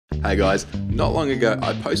Hey guys, not long ago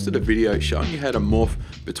I posted a video showing you how to morph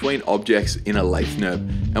between objects in a lathe nurb,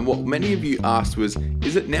 and what many of you asked was,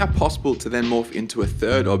 is it now possible to then morph into a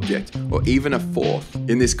third object or even a fourth?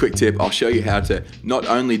 In this quick tip I'll show you how to not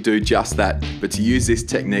only do just that, but to use this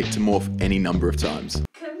technique to morph any number of times.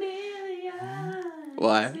 Chameleon.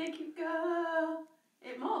 Why? Sneaky girl.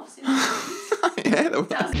 It morphs.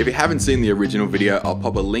 Yeah, if you haven't seen the original video, I'll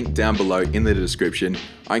pop a link down below in the description.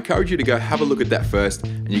 I encourage you to go have a look at that first,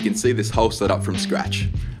 and you can see this whole setup from scratch.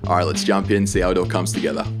 Alright, let's jump in, see how it all comes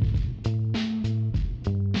together.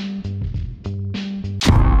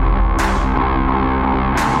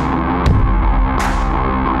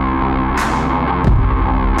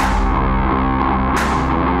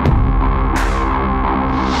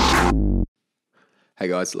 Hey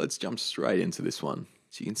guys, let's jump straight into this one.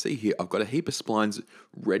 So you can see here, I've got a heap of splines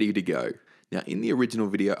ready to go. Now in the original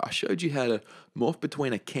video, I showed you how to morph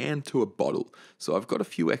between a can to a bottle. So I've got a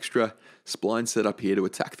few extra splines set up here to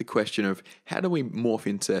attack the question of how do we morph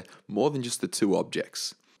into more than just the two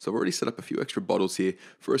objects. So I've already set up a few extra bottles here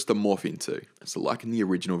for us to morph into. So like in the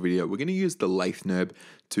original video, we're gonna use the lathe nurb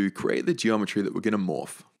to create the geometry that we're gonna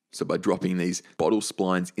morph. So by dropping these bottle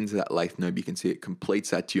splines into that lathe nurb, you can see it completes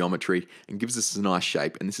that geometry and gives us a nice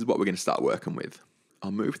shape. And this is what we're gonna start working with. I'll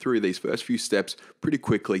move through these first few steps pretty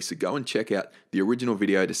quickly, so go and check out the original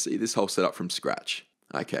video to see this whole setup from scratch.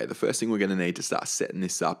 Okay, the first thing we're going to need to start setting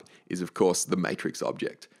this up is of course the matrix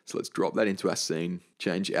object. So let's drop that into our scene,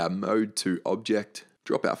 change our mode to object,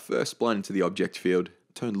 drop our first spline into the object field,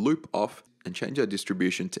 turn loop off and change our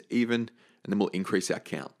distribution to even, and then we'll increase our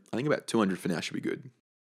count. I think about 200 for now should be good.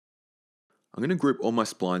 I'm going to group all my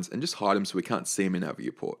splines and just hide them so we can't see them in our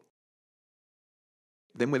viewport.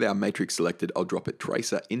 Then with our matrix selected, I'll drop a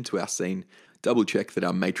tracer into our scene, double check that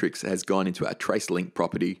our matrix has gone into our trace link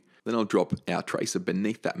property, then I'll drop our tracer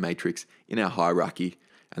beneath that matrix in our hierarchy,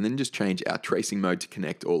 and then just change our tracing mode to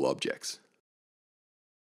connect all objects.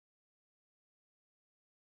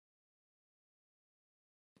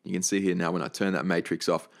 You can see here now when I turn that matrix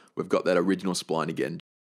off, we've got that original spline again.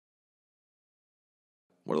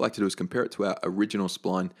 What I like to do is compare it to our original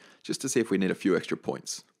spline just to see if we need a few extra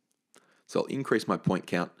points. So I'll increase my point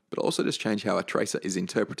count, but I'll also just change how our tracer is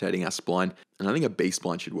interpreting our spline, and I think a B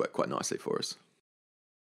spline should work quite nicely for us.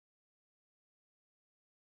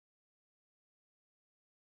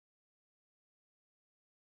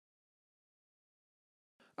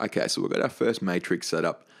 Okay, so we've got our first matrix set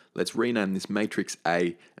up. Let's rename this matrix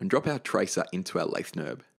A and drop our tracer into our lathe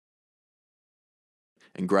nurb.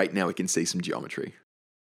 And great, now we can see some geometry.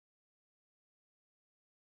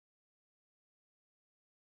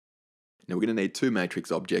 Now we're going to need two matrix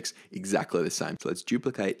objects exactly the same. So let's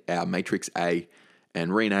duplicate our matrix A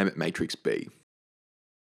and rename it matrix B.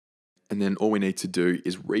 And then all we need to do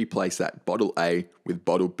is replace that bottle A with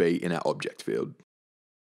bottle B in our object field.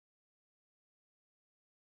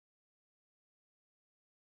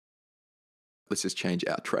 Let's just change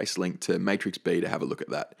our trace link to matrix B to have a look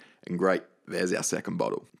at that. And great, there's our second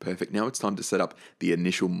bottle. Perfect, now it's time to set up the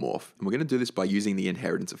initial morph. And we're going to do this by using the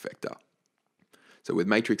inheritance effector. So with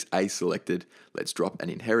matrix A selected, let's drop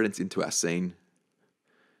an inheritance into our scene.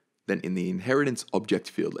 Then in the inheritance object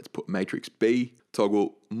field, let's put matrix B,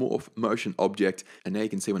 toggle morph motion object, and now you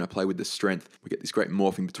can see when I play with the strength, we get this great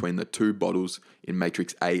morphing between the two bottles in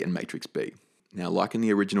matrix A and matrix B. Now, like in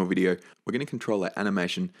the original video, we're going to control our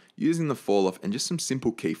animation using the fall off and just some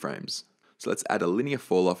simple keyframes. So let's add a linear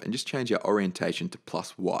fall off and just change our orientation to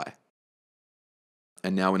 +Y.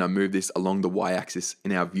 And now when I move this along the y-axis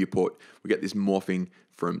in our viewport, we get this morphing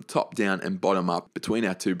from top down and bottom up between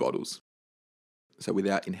our two bottles. So with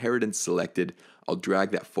our inheritance selected, I'll drag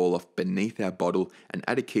that fall off beneath our bottle and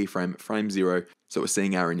add a keyframe at frame 0 so we're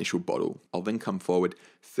seeing our initial bottle. I'll then come forward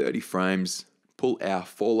 30 frames, pull our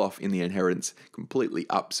fall off in the inheritance completely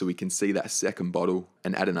up so we can see that second bottle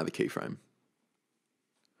and add another keyframe.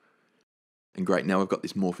 And great, now we've got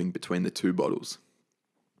this morphing between the two bottles.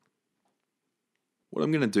 What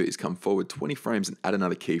I'm going to do is come forward 20 frames and add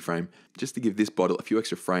another keyframe just to give this bottle a few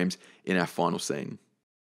extra frames in our final scene.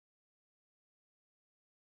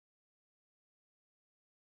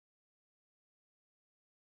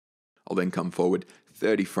 I'll then come forward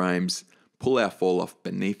 30 frames, pull our fall off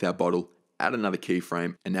beneath our bottle, add another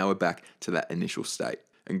keyframe, and now we're back to that initial state.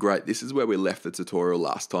 And great, this is where we left the tutorial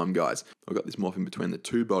last time, guys. I've got this morphing between the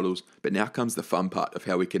two bottles, but now comes the fun part of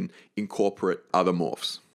how we can incorporate other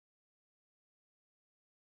morphs.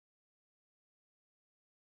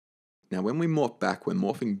 Now when we morph back, we're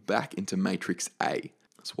morphing back into matrix A.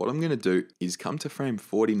 So what I'm going to do is come to frame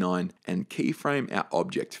 49 and keyframe our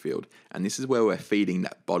object field. And this is where we're feeding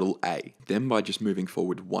that bottle A. Then by just moving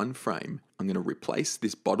forward one frame, I'm going to replace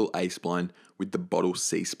this bottle A spline with the bottle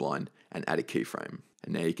C spline and add a keyframe.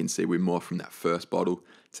 And now you can see we morph from that first bottle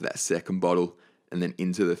to that second bottle and then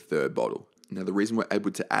into the third bottle. Now the reason we're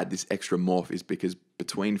able to add this extra morph is because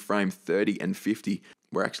between frame 30 and 50,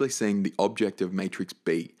 we're actually seeing the object of matrix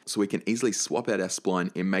B. So we can easily swap out our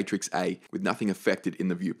spline in matrix A with nothing affected in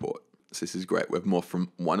the viewport. So this is great. We've morphed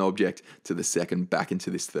from one object to the second back into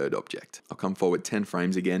this third object. I'll come forward 10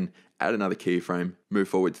 frames again, add another keyframe, move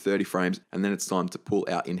forward 30 frames, and then it's time to pull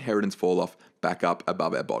our inheritance fall off back up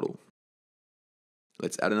above our bottle.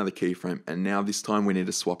 Let's add another keyframe, and now this time we need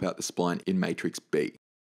to swap out the spline in matrix B.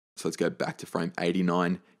 So let's go back to frame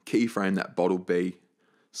 89, keyframe that bottle B,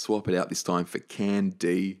 swap it out this time for can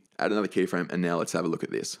D, add another keyframe, and now let's have a look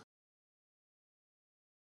at this.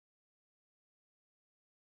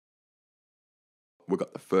 We've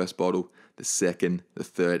got the first bottle, the second, the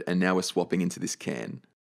third, and now we're swapping into this can.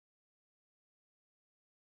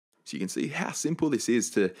 So you can see how simple this is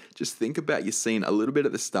to just think about your scene a little bit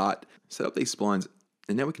at the start, set up these splines,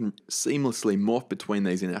 and now we can seamlessly morph between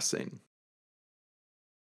these in our scene.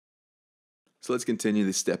 So let's continue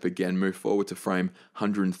this step again, move forward to frame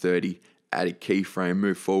 130, add a keyframe,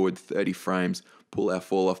 move forward 30 frames, pull our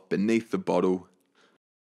fall off beneath the bottle.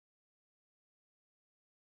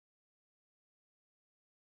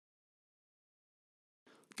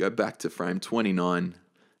 Go back to frame 29,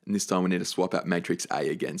 and this time we need to swap out matrix A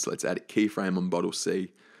again. So let's add a keyframe on bottle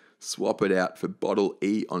C, swap it out for bottle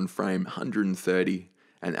E on frame 130,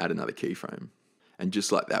 and add another keyframe. And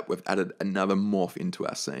just like that, we've added another morph into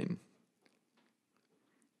our scene.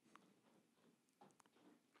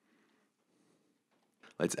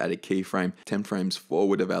 Let's add a keyframe 10 frames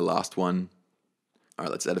forward of our last one. All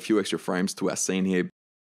right, let's add a few extra frames to our scene here.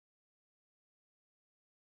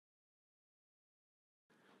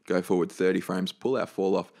 Go forward 30 frames, pull our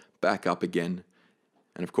fall off, back up again.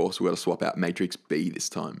 And of course, we've got to swap out matrix B this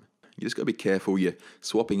time. You just got to be careful you're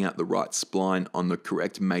swapping out the right spline on the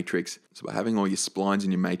correct matrix. So by having all your splines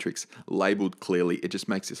in your matrix labeled clearly, it just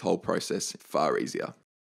makes this whole process far easier.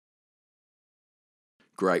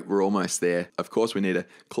 Great, we're almost there. Of course, we need to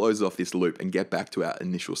close off this loop and get back to our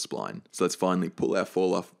initial spline. So let's finally pull our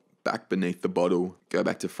fall off back beneath the bottle, go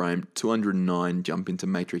back to frame 209, jump into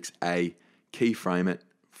matrix A, keyframe it,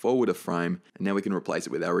 forward a frame, and now we can replace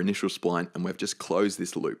it with our initial spline, and we've just closed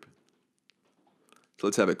this loop. So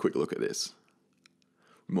let's have a quick look at this.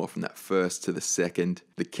 More from that first to the second,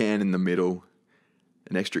 the can in the middle,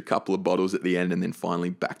 an extra couple of bottles at the end, and then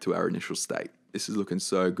finally back to our initial state. This is looking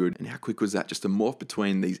so good. And how quick was that just to morph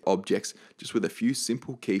between these objects just with a few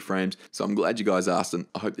simple keyframes? So I'm glad you guys asked, and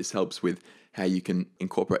I hope this helps with how you can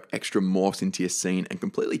incorporate extra morphs into your scene and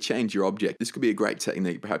completely change your object. This could be a great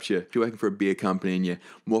technique. Perhaps if you're working for a beer company and you're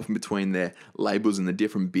morphing between their labels and the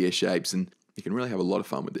different beer shapes, and you can really have a lot of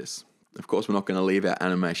fun with this. Of course, we're not going to leave our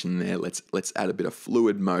animation there. Let's add a bit of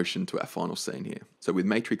fluid motion to our final scene here. So with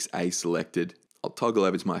matrix A selected, I'll toggle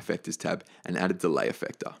over to my effectors tab and add a delay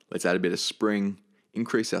effector. Let's add a bit of spring,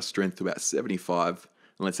 increase our strength to about 75,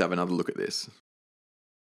 and let's have another look at this.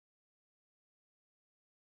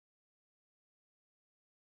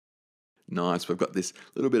 Nice, we've got this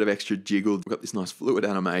little bit of extra jiggle, we've got this nice fluid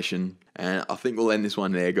animation, and I think we'll end this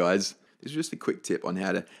one there, guys. This is just a quick tip on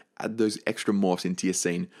how to add those extra morphs into your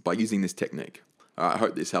scene by using this technique. All right, I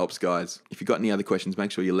hope this helps, guys. If you've got any other questions, make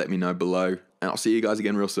sure you let me know below, and I'll see you guys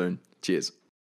again real soon. Cheers.